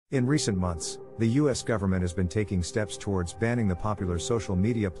In recent months, the US government has been taking steps towards banning the popular social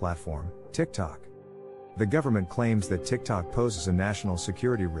media platform, TikTok. The government claims that TikTok poses a national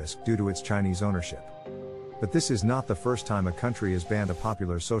security risk due to its Chinese ownership. But this is not the first time a country has banned a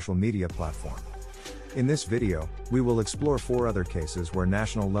popular social media platform. In this video, we will explore 4 other cases where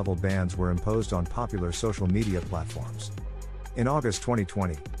national-level bans were imposed on popular social media platforms. In August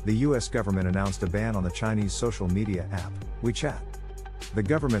 2020, the US government announced a ban on the Chinese social media app, WeChat. The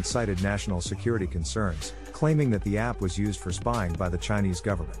government cited national security concerns, claiming that the app was used for spying by the Chinese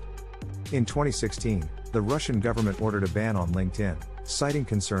government. In 2016, the Russian government ordered a ban on LinkedIn, citing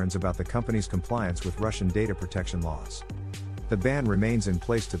concerns about the company's compliance with Russian data protection laws. The ban remains in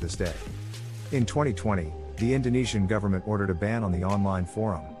place to this day. In 2020, the Indonesian government ordered a ban on the online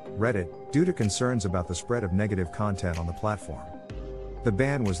forum, Reddit, due to concerns about the spread of negative content on the platform. The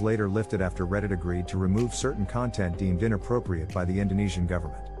ban was later lifted after Reddit agreed to remove certain content deemed inappropriate by the Indonesian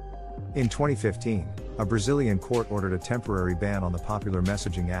government. In 2015, a Brazilian court ordered a temporary ban on the popular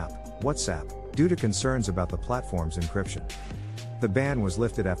messaging app, WhatsApp, due to concerns about the platform's encryption. The ban was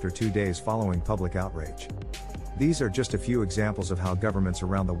lifted after 2 days following public outrage. These are just a few examples of how governments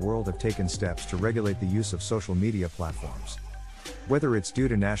around the world have taken steps to regulate the use of social media platforms. Whether it's due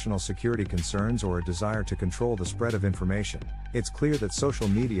to national security concerns or a desire to control the spread of information, it's clear that social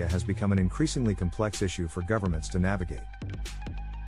media has become an increasingly complex issue for governments to navigate.